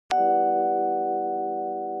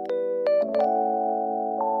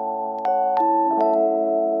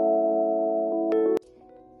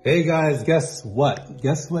Hey guys, guess what?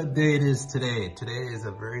 Guess what day it is today? Today is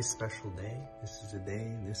a very special day. This is the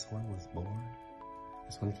day this one was born.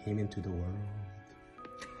 This one came into the world.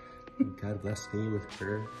 God bless me with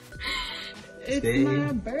her. It's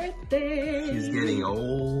my birthday. She's getting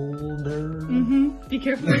older. Be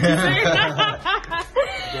careful what you say.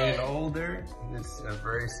 Getting older. It's a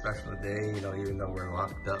very special day, you know, even though we're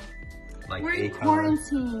locked up. Like we're in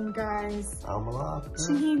quarantine, guys. I'm locked up.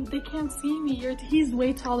 Shaheen, they can't see me. He's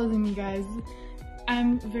way taller than me, guys.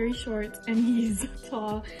 I'm very short and he's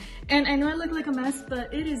tall. And I know I look like a mess,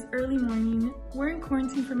 but it is early morning. We're in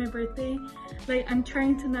quarantine for my birthday. Like, I'm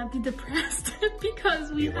trying to not be depressed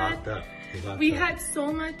because we had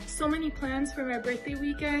so many plans for my birthday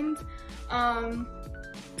weekend.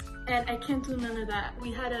 And I can't do none of that.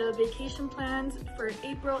 We had a vacation planned for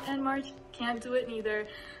April and March. Can't do it neither.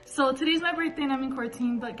 So today's my birthday and I'm in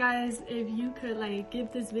quarantine. But guys, if you could like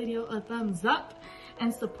give this video a thumbs up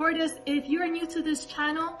and support us. If you are new to this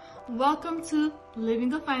channel, welcome to Living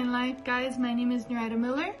the Fine Life. Guys, my name is Noraida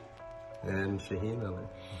Miller. And Shaheen Miller.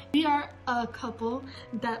 We are a couple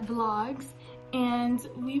that vlogs and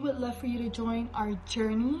we would love for you to join our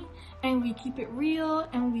journey. And we keep it real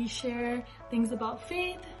and we share things about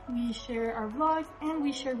faith. We share our vlogs and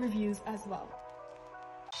we share reviews as well.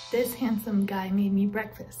 This handsome guy made me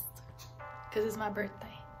breakfast because it's my birthday.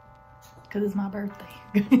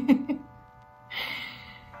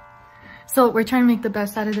 So we're trying to make the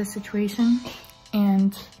best out of this situation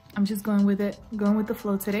and I'm just going with it, going with the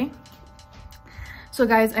flow today. So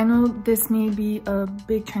guys, I know this may be a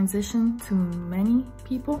big transition to many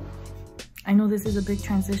people.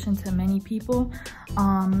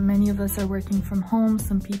 Many of us are working from home.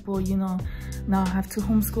 Some people, you know, now have to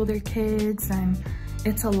homeschool their kids and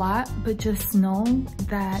it's a lot, but just know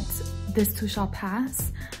that this too shall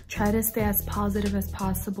pass. Try to stay as positive as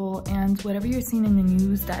possible, and whatever you're seeing in the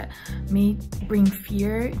news that may bring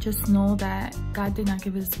fear, just know that God did not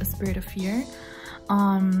give us a spirit of fear,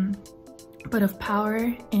 but of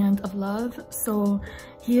power and of love. So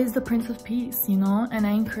he is the Prince of Peace, you know, and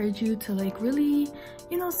I encourage you to like really,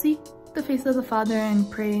 you know, seek the face of the Father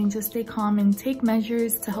and pray and just stay calm and take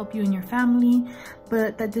measures to help you and your family,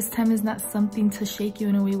 but that this time is not something to shake you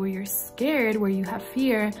in a way where you're scared, where you have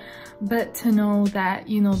fear, but to know that,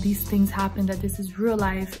 you know, these things happen, that this is real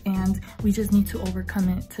life and we just need to overcome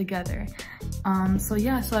it together. So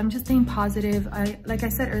yeah, so I'm just staying positive. Like I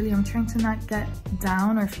said earlier, I'm trying to not get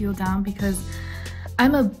down or feel down because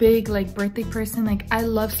I'm a big like birthday person. Like I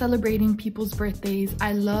love celebrating people's birthdays.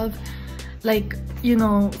 I love like, you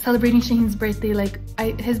know, celebrating Shaheen's birthday. Like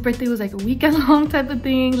his birthday was like a weekend long type of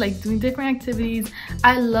thing, like doing different activities.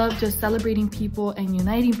 I love just celebrating people and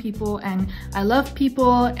uniting people, and I love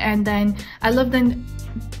people, and then I love then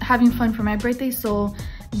having fun for my birthday. So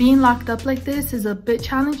being locked up like this is a bit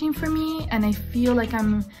challenging for me, and I feel like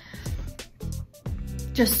I'm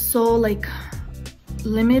just so like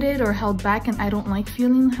limited or held back, and I don't like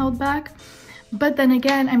feeling held back. But then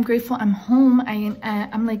again, I'm grateful I'm home.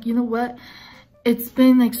 I'm like, you know what? It's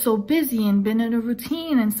been like so busy and been in a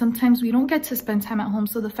routine, and sometimes we don't get to spend time at home.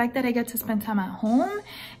 So the fact that I get to spend time at home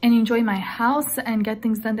and enjoy my house and get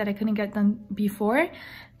things done that I couldn't get done before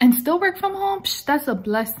and still work from home, that's a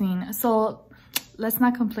blessing. So let's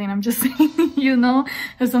not complain. I'm just saying, you know,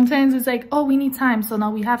 because sometimes it's like, oh, we need time. So now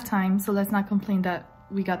we have time. So let's not complain that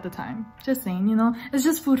we got the time. Just saying, you know, it's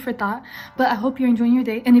just food for thought. But I hope you're enjoying your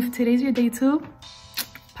day, and if today's your day too,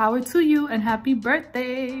 power to you and happy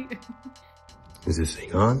birthday. Is this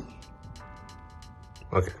thing on?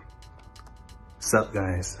 Okay. What's up,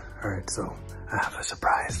 guys? All right, so I have a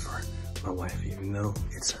surprise for my wife. Even though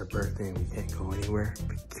it's her birthday and we can't go anywhere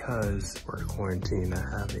because we're quarantined, I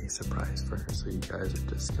have a surprise for her. So you guys are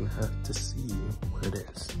just gonna have to see what it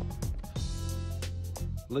is.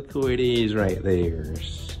 Look who it is right there.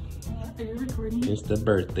 Are you recording? It's the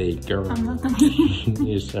birthday girl. I'm not thinking.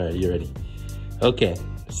 Yes, all right, you ready? Okay,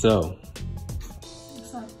 so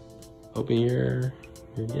What's up? open your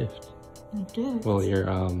gift. My gift? Well, your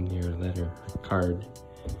letter card.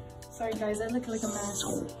 Sorry guys, I look like a mess.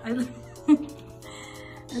 I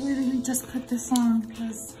literally just put this on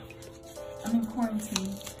because I'm in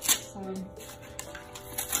quarantine. So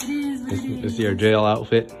it is what it is. Is your jail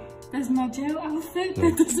outfit? That's my jail outfit?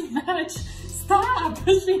 That doesn't match. Stop!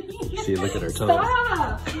 See, look at her toes.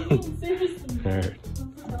 Stop! Seriously. All right.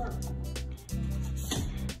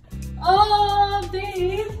 Oh,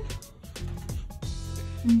 babe!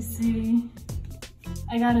 Let me see.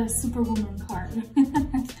 I got a Superwoman card.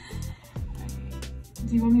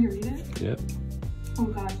 Do you want me to read it? Yep. Oh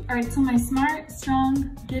gosh. Alright, so my smart,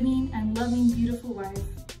 strong, giving, and loving, beautiful wife,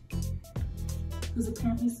 who's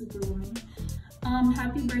apparently Superwoman,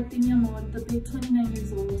 Happy birthday, mi amor, the big 29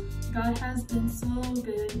 years old. God has been so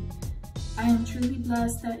good. I am truly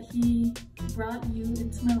blessed that He brought you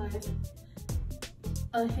into my life.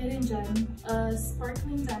 A hidden gem, a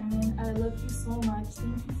sparkling diamond. I love you so much.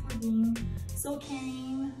 Thank you for being so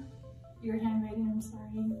caring. Your handwriting, I'm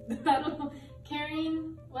sorry. I don't know.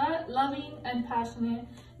 Caring, what? Loving and passionate.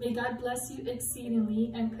 May God bless you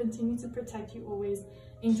exceedingly and continue to protect you always.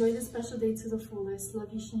 Enjoy this special day to the fullest.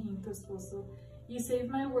 Love you, Shaheen, tu esposo. You save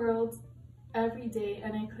my world every day,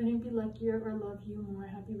 and I couldn't be luckier or love you more.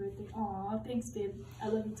 Happy birthday. Aw, thanks, babe. I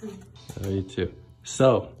love you too. I love you too.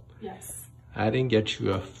 So, yes. I didn't get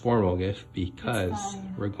you a formal gift because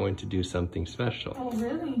we're going to do something special. Oh,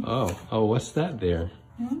 really? Oh, what's that there?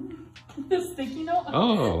 The sticky note?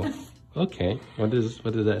 Oh, okay. What does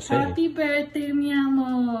that say? Happy birthday, mi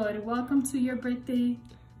amor. Welcome to your birthday.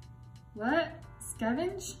 What?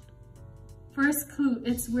 Scavenger? First clue,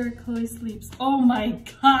 it's where Chloe sleeps. Oh my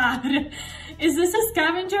God. Is this a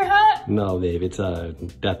scavenger hat? No, babe, it's a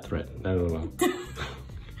death threat. I don't know.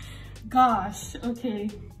 Gosh, okay.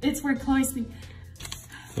 It's where Chloe sleeps.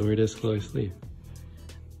 So where does Chloe sleep?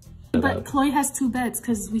 But Chloe has 2 beds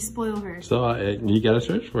because we spoil her. So you gotta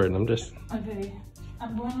search for it. Okay,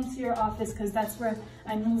 I'm going into your office because that's where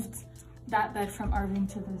I moved that bed from our room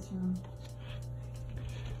to this room.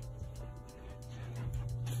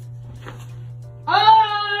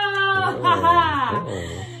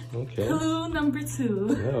 Okay. Clue number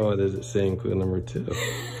 2. Oh, does it say in clue number 2?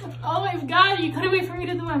 Oh my God, you couldn't wait for me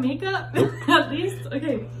to do my makeup? At least?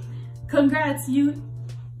 Okay. Congrats, you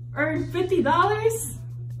earned $50?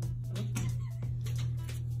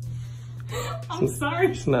 I'm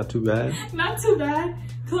sorry. It's not too bad. Not too bad.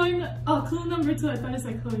 Chloe, clue number 2, I thought it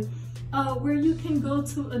said Chloe. Where you can go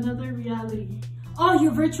to another reality. Oh,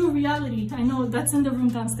 your virtual reality. I know, that's in the room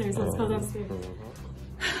downstairs. Let's go downstairs.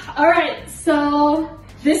 All right, so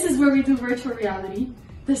this is where we do virtual reality.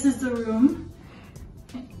 This is the room.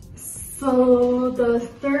 So the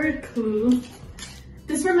 3rd clue,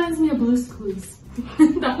 this reminds me of Blue's Clues.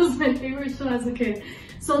 That was my favorite show as a kid.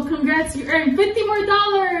 So congrats, you earned $50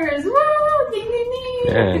 more. Woo! Ding, ding,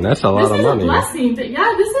 ding. Man, that's a lot of money. This is a blessing.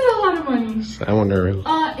 Yeah, this is a lot of money. I wonder.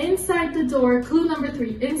 Inside the door, clue number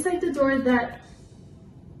 3. Inside the door that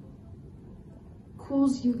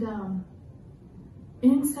cools you down.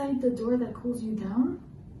 Inside the door that cools you down?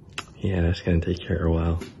 Yeah, that's gonna take care of a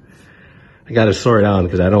while. I gotta sort it out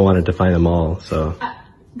because I don't want it to find them all, so.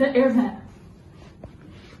 The air vent.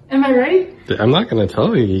 Am I right? I'm not gonna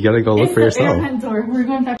tell you. You gotta go look for yourself. Air vent door. We're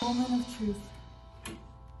going back. Moment of truth.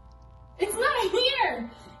 It's not here.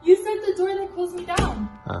 You said the door that cools me down.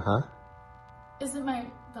 Uh-huh. Is it my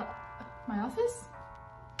office?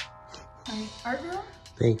 My art room?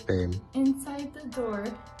 Think, babe. Inside the door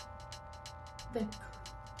that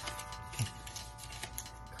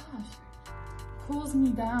cools me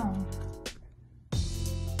down.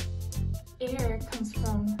 Air comes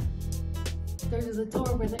from, there's a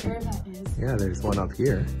door where the air vent is. Yeah, there's one up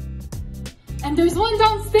here. And there's one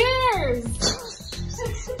downstairs!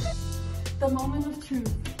 The moment of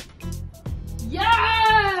truth.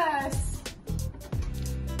 Yes!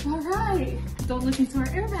 All right, don't look into our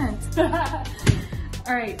air vent.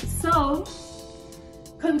 All right, so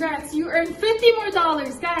congrats, you earned $50 more,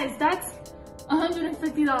 guys. That's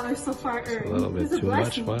 $150 so far earned. It's a little bit too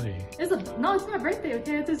much money. No, it's my birthday,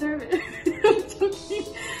 okay? I deserve it. I'm joking.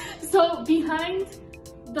 So behind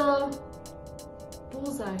the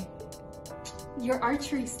bullseye, your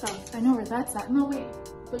archery stuff. I know where that's at. No, wait,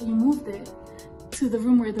 but you moved it to the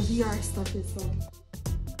room where the VR stuff is. So,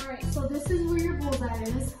 all right, so this is where your bullseye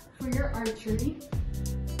is for your archery,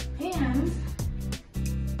 and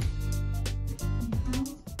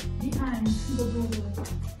behind the bullseye.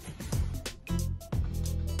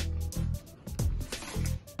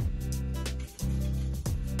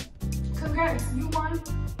 Congrats, you won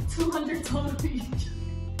 200 total each.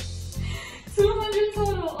 200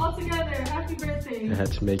 total altogether. Happy birthday. I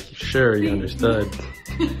had to make sure you understood.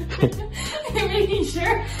 You're making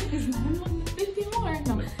sure? It's not 50 more.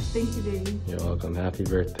 No, thank you, baby. You're welcome. Happy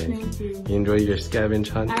birthday. Thank you. You enjoyed your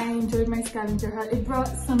scavenger hunt? I enjoyed my scavenger hunt. It brought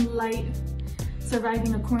some light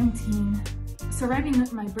surviving my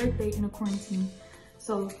birthday in a quarantine.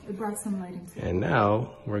 So it brought some light into it. And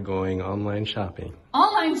now we're going online shopping.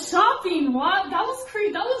 Online shopping? What? That was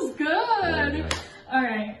great. That was good. Yeah. All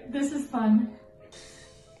right. This is fun.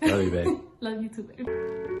 Love you, babe. Love you too, babe.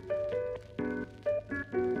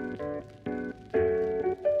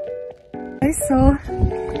 So,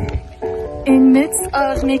 in midst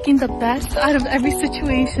of making the best out of every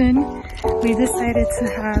situation, we decided to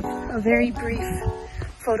have a very brief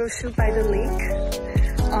photo shoot by the lake.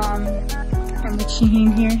 And with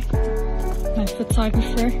Shaheen here, my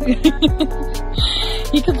photographer.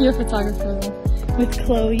 He could be a photographer though. With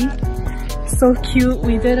Chloe. So cute.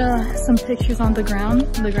 We did some pictures on the ground,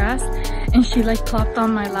 the grass, and she like plopped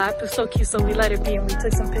on my lap. It was so cute, so we let it be and we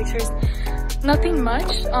took some pictures. Nothing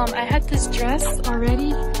much. I had this dress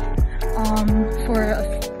already for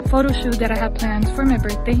a photo shoot that I had planned for my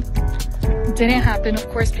birthday. Didn't happen, of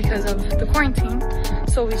course, because of the quarantine.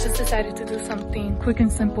 So we just decided to do something quick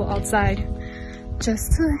and simple outside,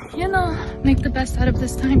 just to, you know, make the best out of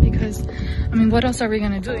this time, because I mean, what else are we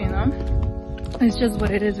gonna do, you know? It's just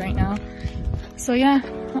what it is right now. So yeah,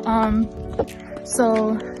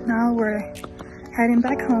 so now we're heading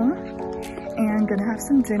back home and gonna have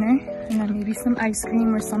some dinner and then maybe some ice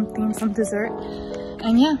cream or something, some dessert.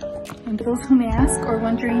 And yeah, and those who may ask or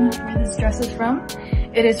wondering where this dress is from,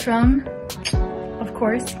 it is from, of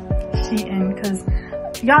course, Shein, because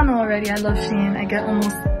y'all know already I love Shein. I get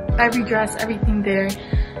almost every dress, everything there.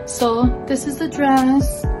 So this is the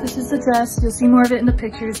dress. This is the dress. You'll see more of it in the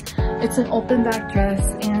pictures. It's an open back dress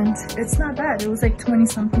and it's not bad. It was like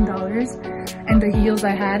 $20-something, and the heels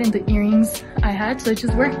I had and the earrings I had, so it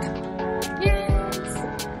just worked. Yes!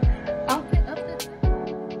 Outfit of the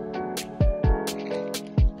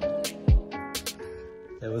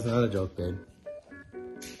It was not a joke, babe.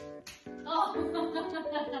 Oh,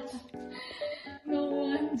 no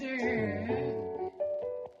wonder.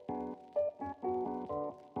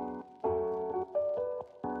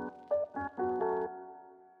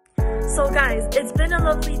 So guys, it's been a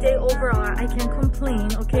lovely day overall. I can't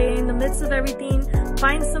complain, okay? In the midst of everything,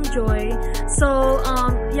 find some joy. So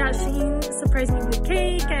yeah, Shaheen surprised me with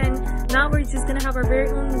cake, and now we're just gonna have our very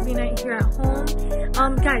own movie night here at home.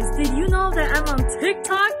 Guys, did you know that I'm on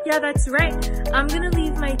TikTok? Yeah, that's right. I'm gonna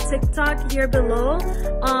leave my TikTok here below,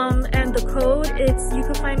 and the code, you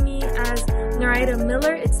can find me as Noraida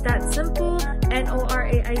Miller. It's that simple.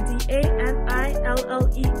 NORAIDAMILLER.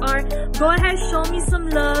 Go ahead, show me some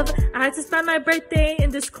love. I had to spend my birthday in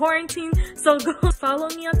this quarantine, so go follow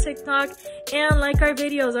me on TikTok and like our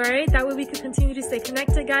videos, alright? That way we can continue to stay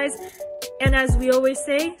connected, guys. And as we always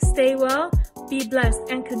say, stay well, be blessed,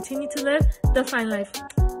 and continue to live the fine life.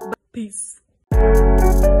 Peace.